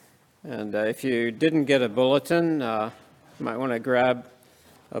And if you didn't get a bulletin, you might want to grab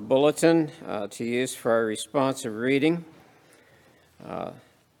a bulletin to use for our responsive reading.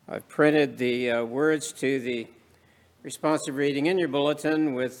 I've printed the words to the responsive reading in your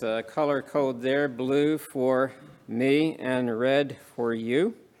bulletin with a color code there, blue for me and red for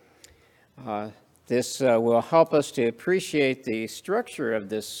you. This will help us to appreciate the structure of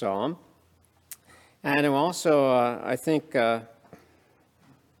this psalm, and it will also, I think,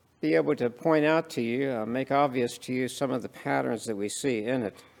 be able to point out to you, make obvious to you some of the patterns that we see in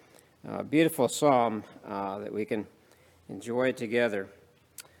it. Beautiful psalm that we can enjoy together.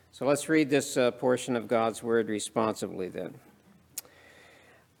 So let's read this portion of God's word responsively then.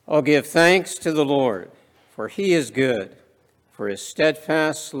 Oh, give thanks to the Lord, for he is good, for his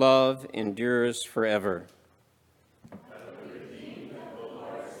steadfast love endures forever.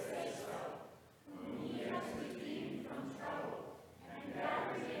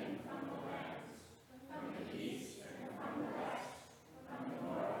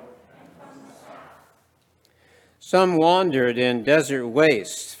 Some wandered in desert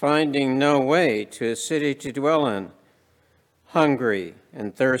wastes, finding no way to a city to dwell in. Hungry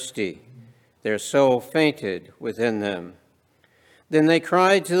and thirsty, their soul fainted within them. Then they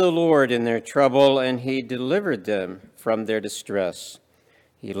cried to the Lord in their trouble, and he delivered them from their distress.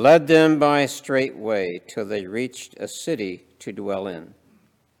 He led them by a straight way till they reached a city to dwell in.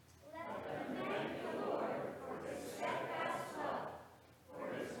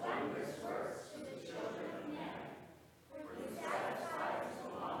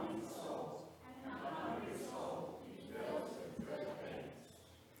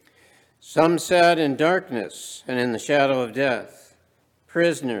 Some sat in darkness and in the shadow of death,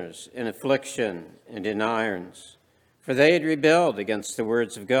 prisoners in affliction and in irons, for they had rebelled against the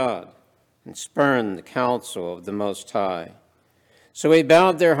words of God and spurned the counsel of the Most High. So they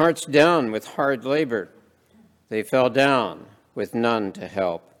bowed their hearts down with hard labor. They fell down with none to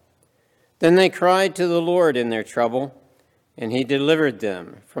help. Then they cried to the Lord in their trouble, and he delivered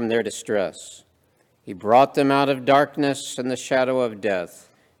them from their distress. He brought them out of darkness and the shadow of death,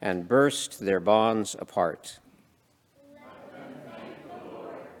 and burst their bonds apart. Let them thank the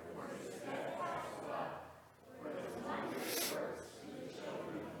Lord for his steadfast love, for his wondrous works to the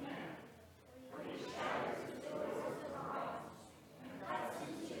children of men. For he shatters the doors of the bronze and cuts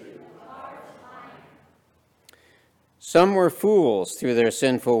in two the bars of iron. Some were fools through their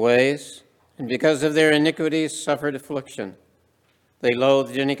sinful ways, and because of their iniquities suffered affliction. They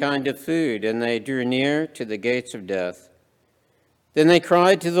loathed any kind of food, and they drew near to the gates of death. Then they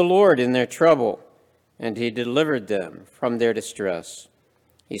cried to the Lord in their trouble, and he delivered them from their distress.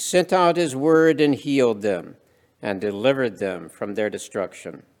 He sent out his word and healed them, and delivered them from their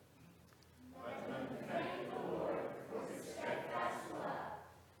destruction. Let them thank the Lord for his steadfast love,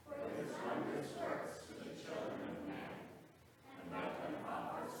 for his wondrous works to the children of men, and let them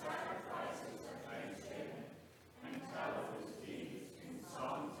offer sacrifices of thanksgiving and tell of his deeds in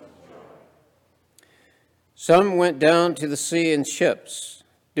songs of joy. Some went down to the sea in ships,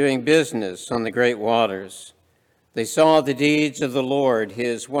 doing business on the great waters. They saw the deeds of the Lord,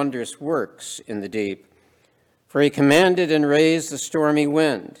 his wondrous works in the deep. For he commanded and raised the stormy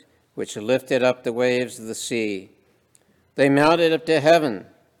wind, which lifted up the waves of the sea. They mounted up to heaven,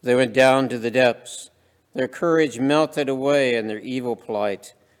 they went down to the depths. Their courage melted away in their evil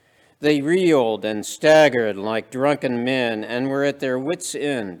plight. They reeled and staggered like drunken men, and were at their wits'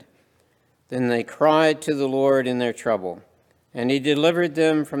 end. Then they cried to the Lord in their trouble, and he delivered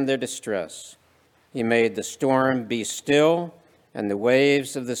them from their distress. He made the storm be still, and the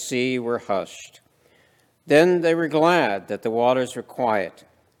waves of the sea were hushed. Then they were glad that the waters were quiet,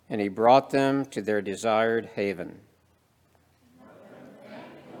 and he brought them to their desired haven.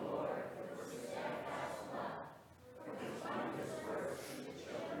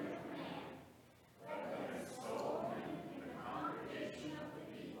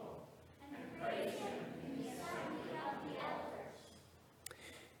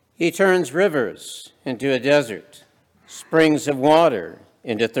 He turns rivers into a desert, springs of water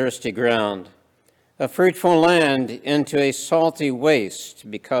into thirsty ground, a fruitful land into a salty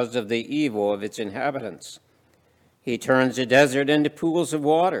waste because of the evil of its inhabitants. He turns a desert into pools of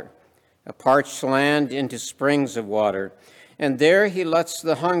water, a parched land into springs of water, and there he lets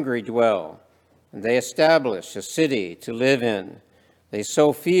the hungry dwell, and they establish a city to live in. They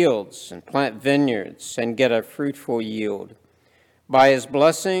sow fields and plant vineyards and get a fruitful yield. By his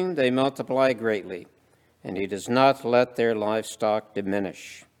blessing, they multiply greatly, and he does not let their livestock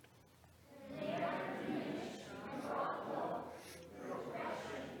diminish.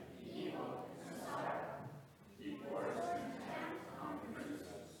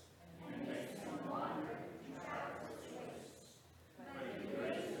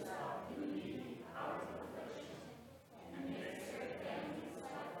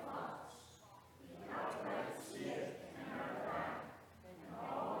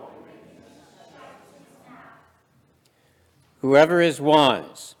 Whoever is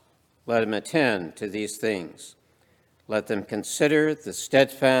wise, let him attend to these things. Let them consider the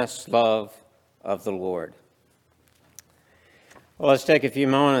steadfast love of the Lord. Well, let's take a few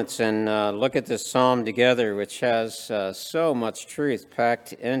moments and look at this psalm together, which has so much truth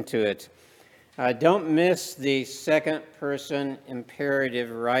packed into it. Don't miss the second person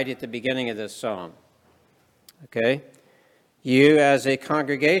imperative right at the beginning of this psalm. Okay? You as a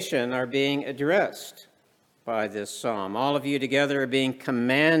congregation are being addressed by this psalm. All of you together are being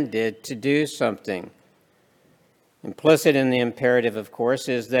commanded to do something. Implicit in the imperative, of course,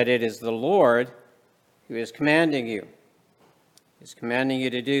 is that it is the Lord who is commanding you. He's commanding you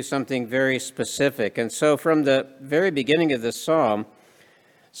to do something very specific. And so from the very beginning of this psalm,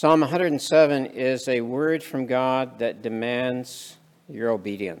 Psalm 107 is a word from God that demands your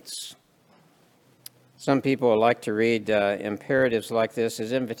obedience. Some people like to read imperatives like this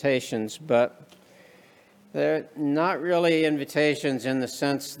as invitations, but they're not really invitations in the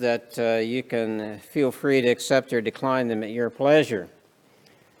sense that you can feel free to accept or decline them at your pleasure.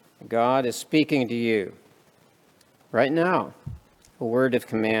 God is speaking to you right now, a word of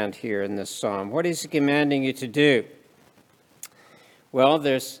command here in this psalm. What is he commanding you to do? Well,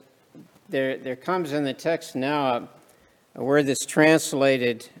 there comes in the text now a word that's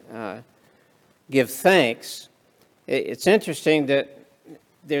translated give thanks. It's interesting that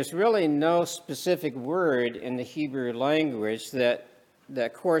there's really no specific word in the Hebrew language that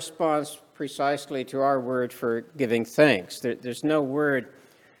corresponds precisely to our word for giving thanks. There's no word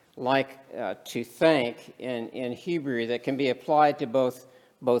like to thank in Hebrew that can be applied to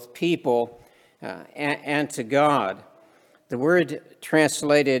both people and to God. The word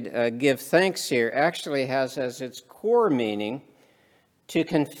translated give thanks here actually has as its core meaning to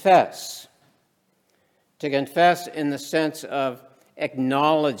confess. To confess in the sense of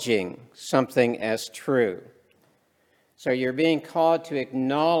acknowledging something as true. So you're being called to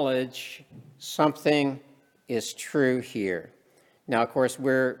acknowledge something is true here. Now, of course,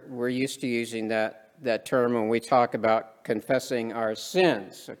 we're used to using that term when we talk about confessing our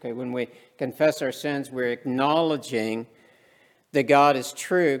sins. Okay, when we confess our sins, we're acknowledging that God is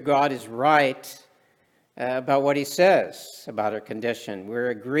true, God is right about what he says about our condition.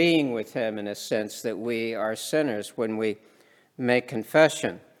 We're agreeing with him in a sense that we are sinners when we make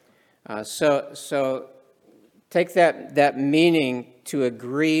confession. So take that meaning to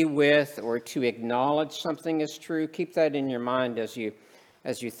agree with or to acknowledge something is true. Keep that in your mind as you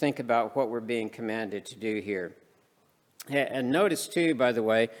think about what we're being commanded to do here. And notice too, by the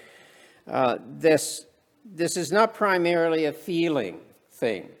way, this is not primarily a feeling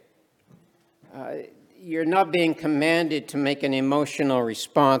thing. You're not being commanded to make an emotional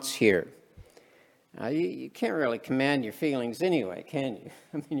response here. You can't really command your feelings anyway, can you?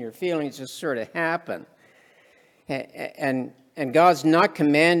 I mean, your feelings just sort of happen. And God's not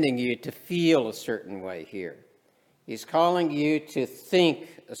commanding you to feel a certain way here. He's calling you to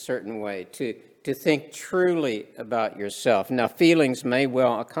think a certain way, to think truly about yourself. Now, feelings may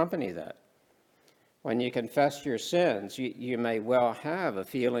well accompany that. When you confess your sins, you may well have a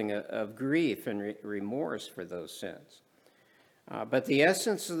feeling of grief and remorse for those sins. But the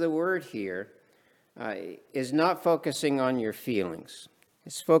essence of the word here is not focusing on your feelings.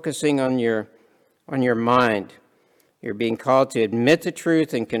 It's focusing on your mind. You're being called to admit the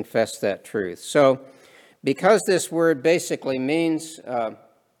truth and confess that truth. So because this word basically means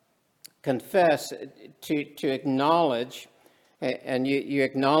confess, to acknowledge, and you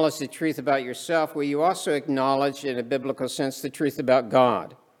acknowledge the truth about yourself, well, you also acknowledge, in a biblical sense, the truth about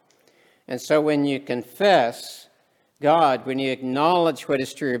God. And so when you confess God, when you acknowledge what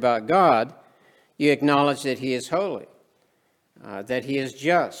is true about God, you acknowledge that he is holy, that he is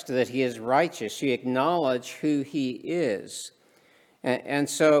just, that he is righteous. You acknowledge who he is. And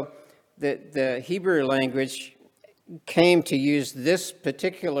so the Hebrew language came to use this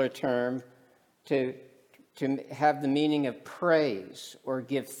particular term to have the meaning of praise or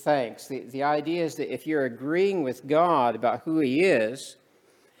give thanks. The idea is that if you're agreeing with God about who he is,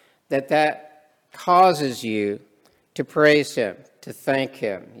 that causes you to praise him, to thank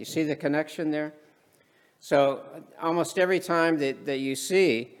him. You see the connection there? So almost every time that you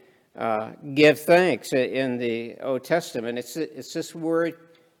see give thanks in the Old Testament, it's this word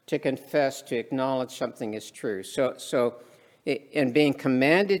to confess, to acknowledge something is true. So in being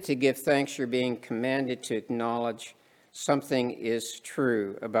commanded to give thanks, you're being commanded to acknowledge something is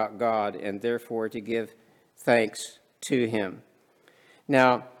true about God and therefore to give thanks to him.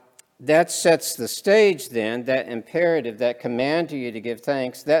 Now, that sets the stage then, that imperative, that command to you to give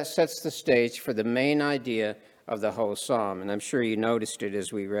thanks, that sets the stage for the main idea of the whole psalm. And I'm sure you noticed it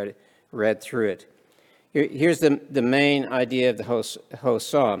as we read through it. Here's the main idea of the whole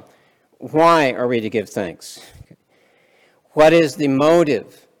psalm. Why are we to give thanks? What is the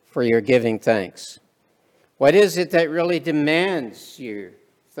motive for your giving thanks? What is it that really demands your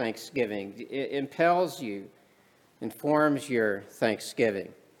thanksgiving? It impels you, informs your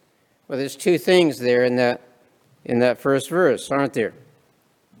thanksgiving. Well, there's two things there in that first verse, aren't there?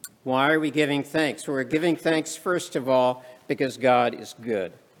 Why are we giving thanks? We're giving thanks, first of all, because God is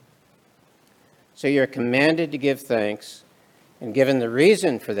good. So you're commanded to give thanks, and given the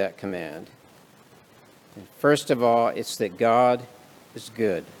reason for that command, first of all, it's that God is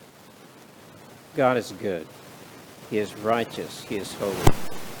good. God is good. He is righteous. He is holy.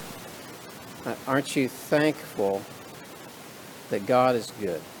 Aren't you thankful that God is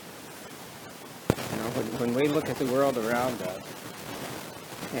good? You know, when we look at the world around us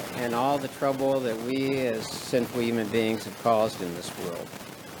and all the trouble that we as sinful human beings have caused in this world,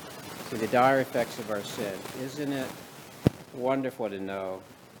 see the dire effects of our sin, isn't it wonderful to know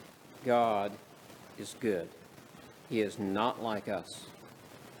God is good? He is not like us.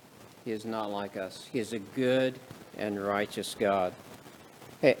 He is not like us. He is a good and righteous God.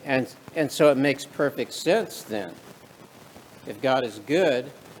 And so it makes perfect sense then. If God is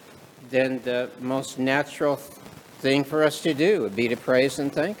good, then the most natural thing for us to do would be to praise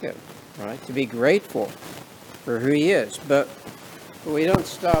and thank Him, right? To be grateful for who He is. But we don't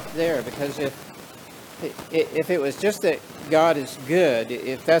stop there, because if it was just that God is good,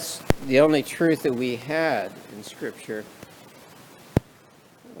 if that's the only truth that we had in Scripture,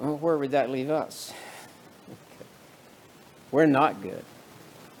 well, where would that leave us? We're not good.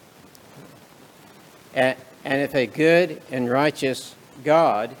 And if a good and righteous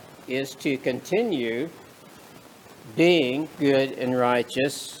God is to continue being good and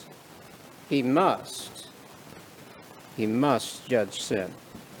righteous, He must judge sin.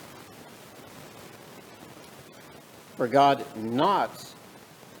 For God not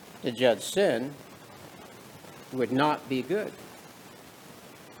to judge sin would not be good.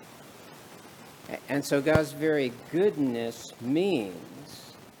 And so God's very goodness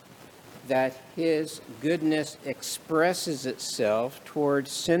means that His goodness expresses itself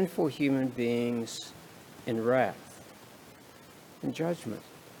towards sinful human beings in wrath and judgment.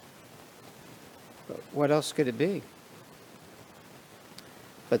 But what else could it be?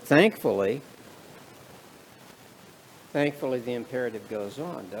 But thankfully, the imperative goes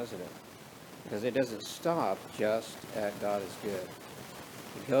on, doesn't it? Because it doesn't stop just at God is good.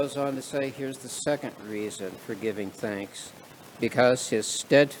 It goes on to say, here's the second reason for giving thanks: because His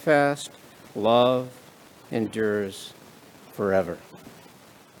steadfast love endures forever.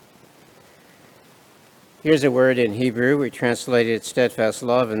 Here's a word in Hebrew. We translated steadfast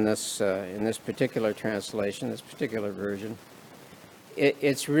love in this particular translation, this particular version.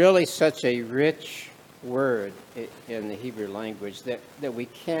 It's really such a rich word in the Hebrew language that we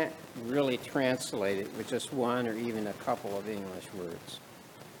can't really translate it with just one or even a couple of English words.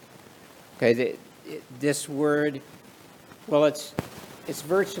 Okay, this word, well, it's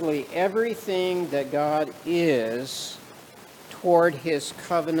virtually everything that God is toward His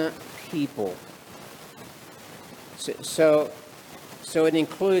covenant people. So it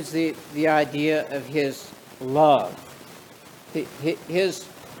includes the idea of His love, His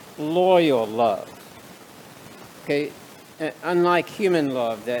loyal love. Okay, unlike human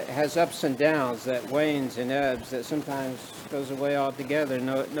love that has ups and downs, that wanes and ebbs, that sometimes goes away altogether.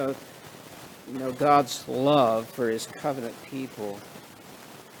 No, God's love for His covenant people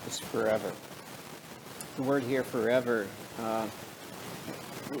is forever. The word here, forever,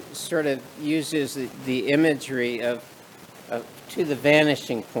 sort of uses the imagery of to the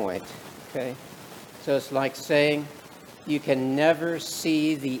vanishing point. Okay, so it's like saying you can never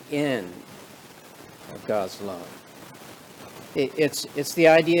see the end of God's love. It's the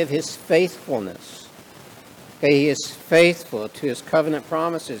idea of His faithfulness. Okay, He is faithful to His covenant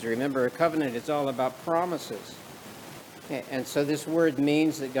promises. Remember, a covenant is all about promises. And so this word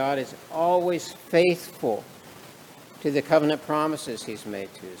means that God is always faithful to the covenant promises He's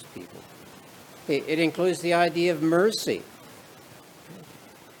made to His people. It includes the idea of mercy.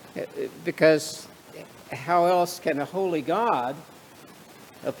 Because how else can a holy God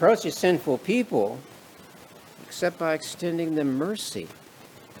approach a sinful people except by extending them mercy?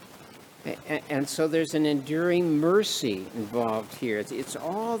 And so there's an enduring mercy involved here. It's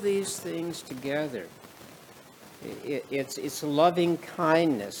all these things together. It's loving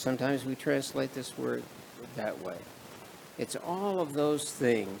kindness. Sometimes we translate this word that way. It's all of those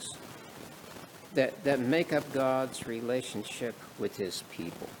things that make up God's relationship with His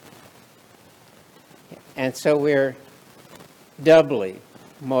people. And so we're doubly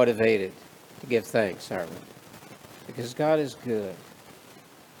motivated to give thanks, are we? Because God is good.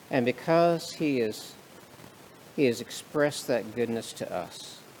 And because He has expressed that goodness to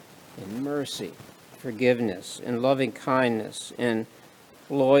us in mercy, forgiveness, in loving kindness, in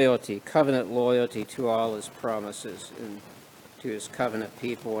loyalty, covenant loyalty to all His promises and to His covenant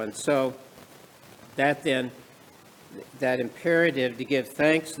people. And so that imperative to give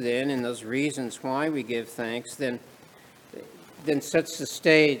thanks then, and those reasons why we give thanks, then sets the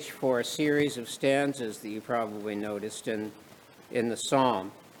stage for a series of stanzas that you probably noticed in the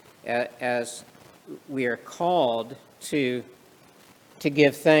psalm, as we are called to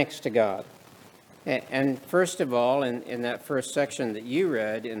give thanks to God. And first of all, in that first section that you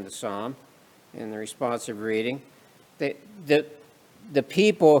read in the psalm, in the responsive reading, the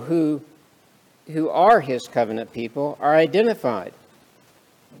people who are His covenant people are identified.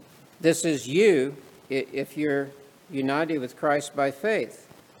 This is you if you're united with Christ by faith.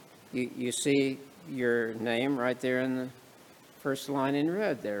 You see your name right there in the first line in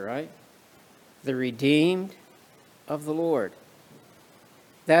red there, right? The redeemed of the Lord.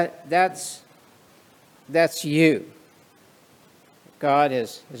 That's you. God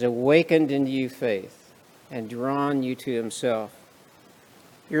has awakened in you faith and drawn you to Himself.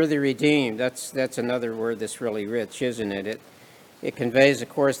 You're the redeemed. That's another word that's really rich, isn't it? It conveys, of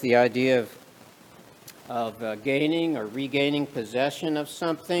course, the idea of gaining or regaining possession of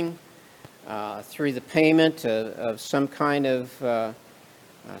something through the payment of some kind of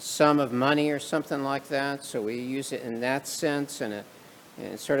sum of money or something like that. So we use it in that sense, in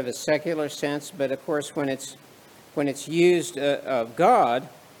sort of a secular sense. But of course, when it's used of God,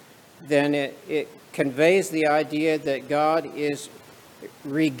 then it conveys the idea that God is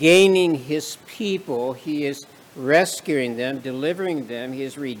regaining His people. He is rescuing them, delivering them. He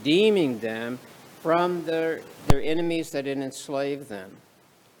is redeeming them from their enemies that had enslaved them.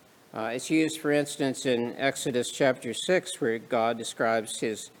 It's used, for instance, in Exodus chapter 6, where God describes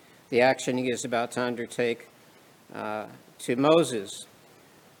the action He is about to undertake to Moses.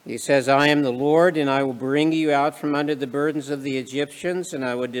 He says, I am the Lord, and I will bring you out from under the burdens of the Egyptians, and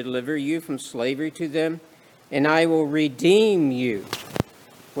I will deliver you from slavery to them, and I will redeem you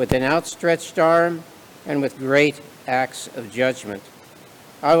with an outstretched arm and with great acts of judgment.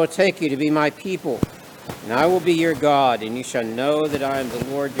 I will take you to be my people, and I will be your God, and you shall know that I am the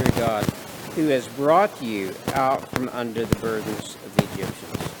Lord your God, who has brought you out from under the burdens of the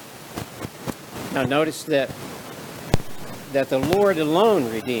Egyptians. Now notice that the Lord alone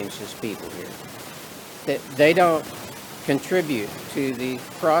redeems His people here. That they don't contribute to the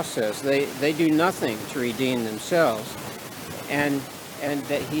process. They do nothing to redeem themselves. And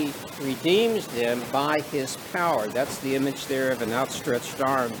that He redeems them by His power. That's the image there of an outstretched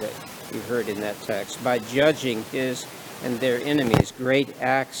arm that you heard in that text. By judging His and their enemies, great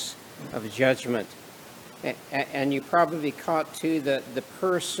acts of judgment. And you probably caught too the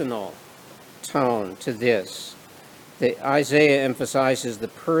personal tone to this. Isaiah emphasizes the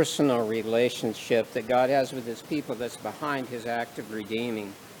personal relationship that God has with His people that's behind His act of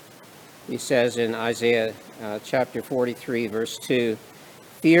redeeming. He says in Isaiah chapter 43, verse 2,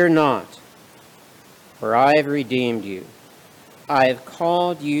 Fear not, for I have redeemed you. I have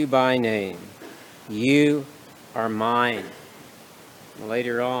called you by name. You are mine.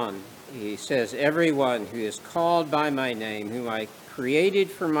 Later on, he says, Everyone who is called by my name, whom I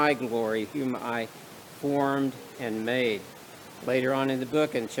created for my glory, whom I formed and made. Later on in the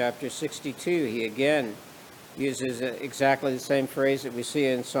book, in chapter 62, he again uses exactly the same phrase that we see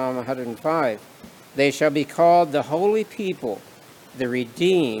in Psalm 105. They shall be called the holy people, the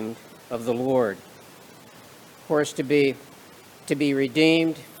redeemed of the Lord. Of course, to be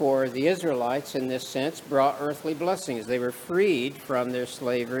redeemed for the Israelites in this sense brought earthly blessings. They were freed from their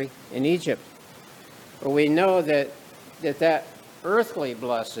slavery in Egypt. But we know that earthly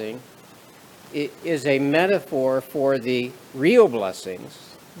blessing is a metaphor for the real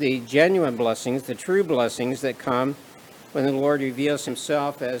blessings, the genuine blessings, the true blessings that come when the Lord reveals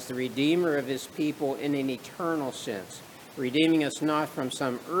Himself as the Redeemer of His people in an eternal sense, redeeming us not from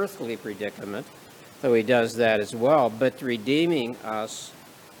some earthly predicament, though He does that as well, but redeeming us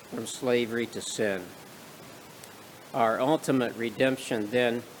from slavery to sin. Our ultimate redemption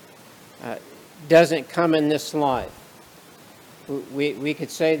then doesn't come in this life. We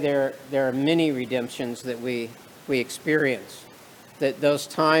could say there are many redemptions that we experience. That those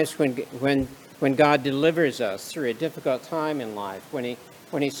times when God delivers us through a difficult time in life,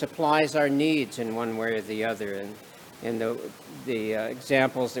 when He supplies our needs in one way or the other, and the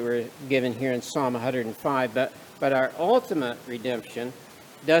examples that were given here in Psalm 105. But our ultimate redemption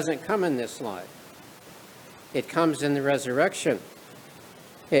doesn't come in this life. It comes in the resurrection.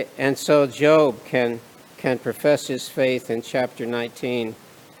 And so Job can profess his faith in chapter 19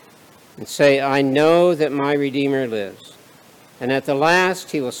 and say, I know that my Redeemer lives, and at the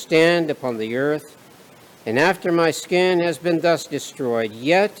last he will stand upon the earth. And after my skin has been thus destroyed,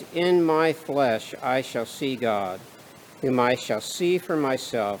 yet in my flesh I shall see God, whom I shall see for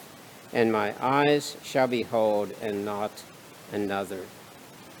myself, and my eyes shall behold, and not another.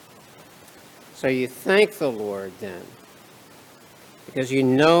 So you thank the Lord then, because you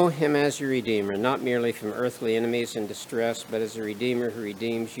know him as your Redeemer, not merely from earthly enemies in distress, but as a Redeemer who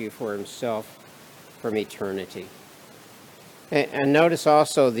redeems you for himself from eternity. And notice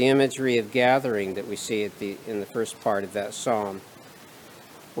also the imagery of gathering that we see in the first part of that psalm,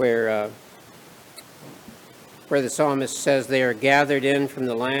 where the psalmist says they are gathered in from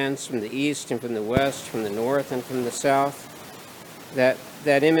the lands, from the east and from the west, from the north and from the south.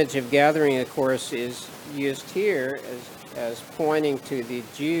 That image of gathering, of course, is used here as pointing to the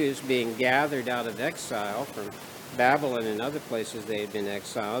Jews being gathered out of exile from Babylon and other places they had been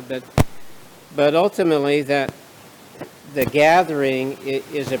exiled. But ultimately, that the gathering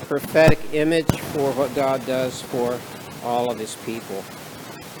is a prophetic image for what God does for all of his people.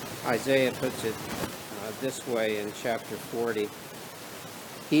 Isaiah puts it this way in chapter 40.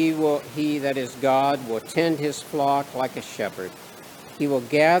 He that is God will tend his flock like a shepherd. He will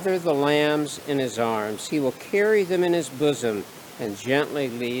gather the lambs in his arms. He will carry them in his bosom and gently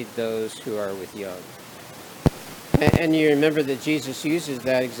lead those who are with young. And you remember that Jesus uses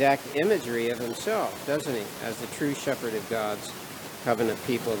that exact imagery of himself, doesn't he? As the true shepherd of God's covenant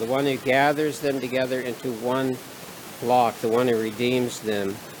people, the one who gathers them together into one flock, the one who redeems them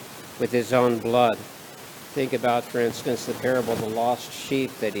with his own blood. Think about, for instance, the parable of the lost sheep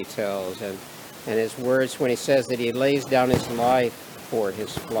that he tells, and his words when he says that he lays down his life for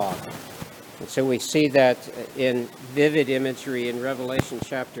his flock. And so we see that in vivid imagery in Revelation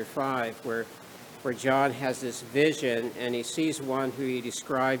chapter 5, where John has this vision, and he sees one who he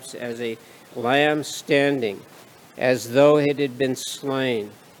describes as a lamb standing, as though it had been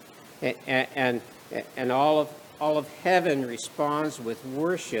slain. And all of heaven responds with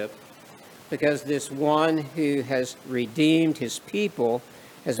worship, because this one who has redeemed his people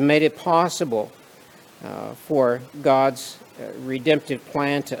has made it possible for God's redemptive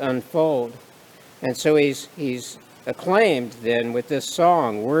plan to unfold. And so he's acclaimed then with this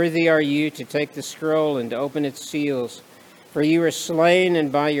song, worthy are you to take the scroll and to open its seals, for you were slain,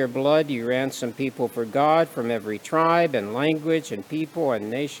 and by your blood you ransomed people for God from every tribe and language and people and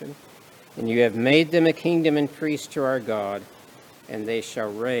nation, and you have made them a kingdom and priests to our God, and they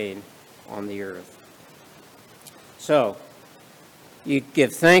shall reign on the earth. So you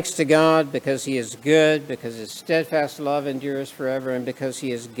give thanks to God because he is good, because his steadfast love endures forever, and because he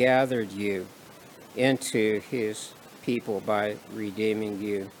has gathered you into his people by redeeming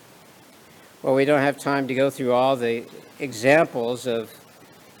you. Well, we don't have time to go through all the examples of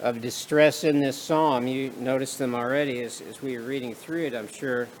distress in this psalm. You noticed them already as we were reading through it, I'm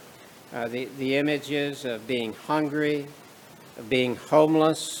sure. The images of being hungry, of being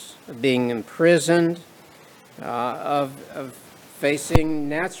homeless, of being imprisoned, of facing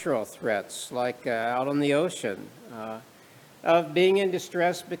natural threats like out on the ocean, of being in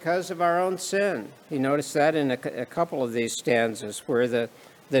distress because of our own sin. You notice that in a couple of these stanzas, where the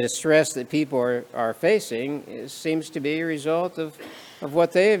distress that people are facing seems to be a result of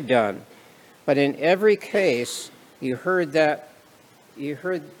what they have done. But in every case, you heard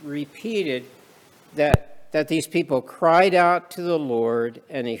repeated that these people cried out to the Lord,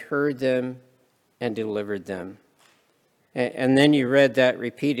 and he heard them and delivered them. And then you read that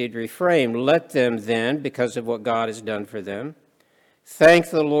repeated refrain, let them then, because of what God has done for them, thank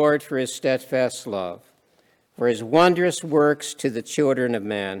the Lord for his steadfast love, for his wondrous works to the children of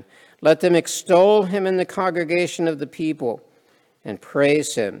man. Let them extol him in the congregation of the people and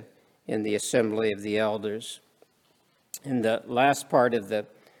praise him in the assembly of the elders. In the last part of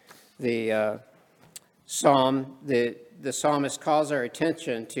the psalm, the psalmist calls our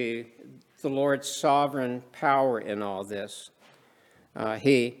attention to the Lord's sovereign power in all this.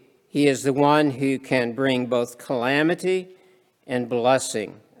 He is the one who can bring both calamity and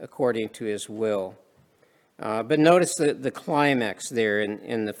blessing according to his will. But notice the climax there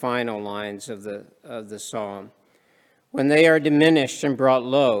in the final lines of the psalm. When they are diminished and brought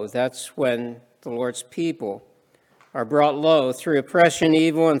low, that's when the Lord's people are brought low through oppression,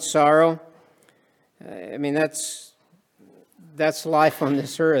 evil, and sorrow. I mean, that's life on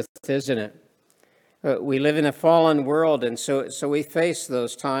this earth, isn't it? We live in a fallen world, and so we face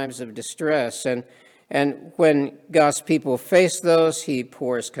those times of distress. And when God's people face those, he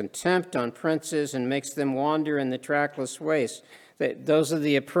pours contempt on princes and makes them wander in the trackless waste. Those are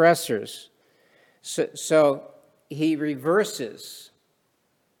the oppressors. So he reverses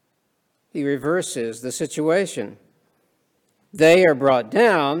the situation. They are brought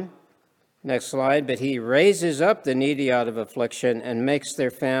down, next slide, but he raises up the needy out of affliction and makes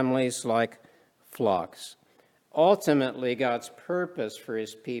their families like flocks. Ultimately, God's purpose for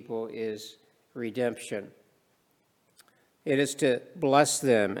his people is redemption. It is to bless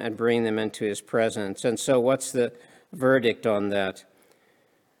them and bring them into his presence. And so what's the verdict on that?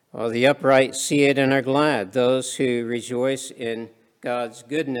 Well, the upright see it and are glad. Those who rejoice in God's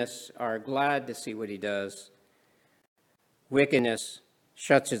goodness are glad to see what he does. Wickedness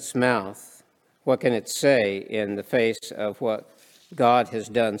shuts its mouth. What can it say in the face of what God has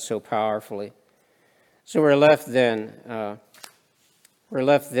done so powerfully? So we're left then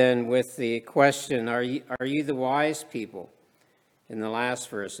with the question, are you the wise people? In the last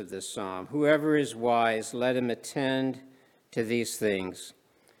verse of this psalm, whoever is wise, let him attend to these things.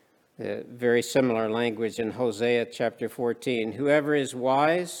 Very similar language in Hosea chapter 14. Whoever is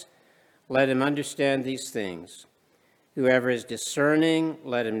wise, let him understand these things. Whoever is discerning,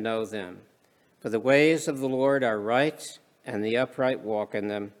 let him know them. For the ways of the Lord are right, and the upright walk in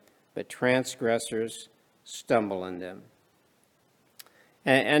them, but transgressors stumble in them.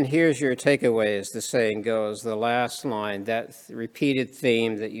 And here's your takeaway, as the saying goes, the last line, that repeated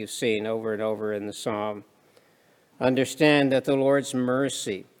theme that you've seen over and over in the psalm. Understand that the Lord's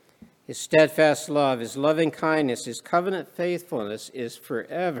mercy, his steadfast love, his loving kindness, his covenant faithfulness is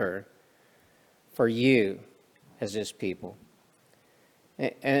forever for you as his people.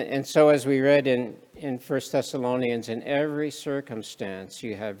 And so as we read in 1 Thessalonians, in every circumstance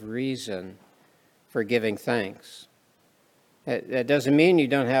you have reason for giving thanks. That doesn't mean you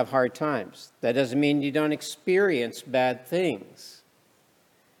don't have hard times. That doesn't mean you don't experience bad things.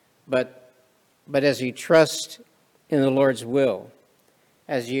 But as you trust in the Lord's will,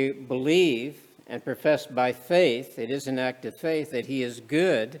 as you believe and profess by faith, it is an act of faith that he is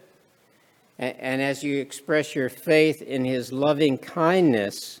good, and as you express your faith in his loving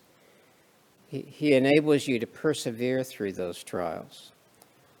kindness, he enables you to persevere through those trials,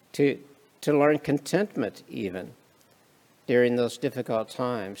 to learn contentment even during those difficult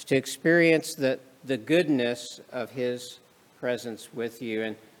times, to experience the goodness of his presence with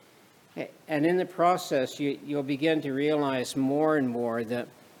you. And in the process, you'll begin to realize more and more that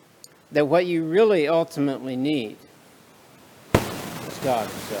what you really ultimately need is God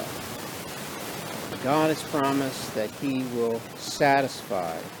himself. God has promised that he will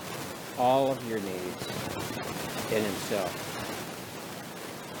satisfy all of your needs in himself.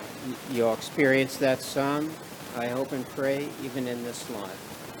 You'll experience that some, I hope and pray, even in this life,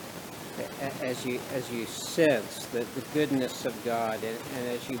 as you sense the goodness of God, and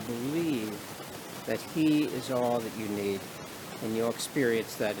as you believe that he is all that you need, and you'll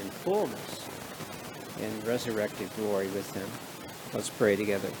experience that in fullness, in resurrected glory with him. Let's pray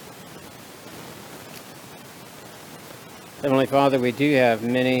together. Heavenly Father, we do have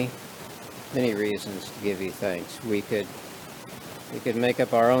many, many reasons to give you thanks. We could make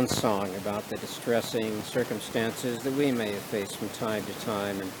up our own song about the distressing circumstances that we may have faced from time to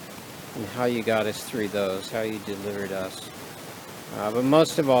time, and how you got us through those, how you delivered us. But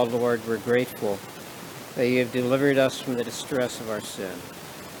most of all, Lord, we're grateful that you have delivered us from the distress of our sin.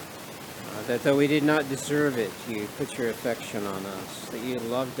 That though we did not deserve it, you put your affection on us, that you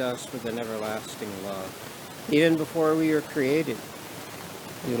loved us with an everlasting love. Even before we were created,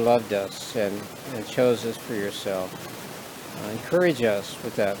 you loved us and chose us for yourself. Encourage us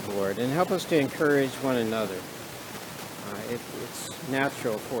with that, Lord, and help us to encourage one another. It's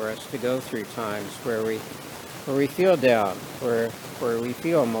natural for us to go through times where we feel down, where we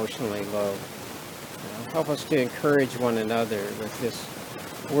feel emotionally low. Help us to encourage one another with this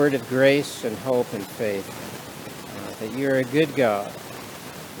word of grace and hope and faith, that you're a good God,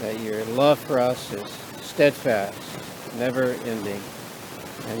 that your love for us is steadfast, never ending,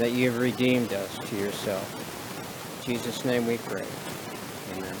 and that you have redeemed us to yourself. In Jesus' name we pray.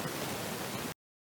 Amen.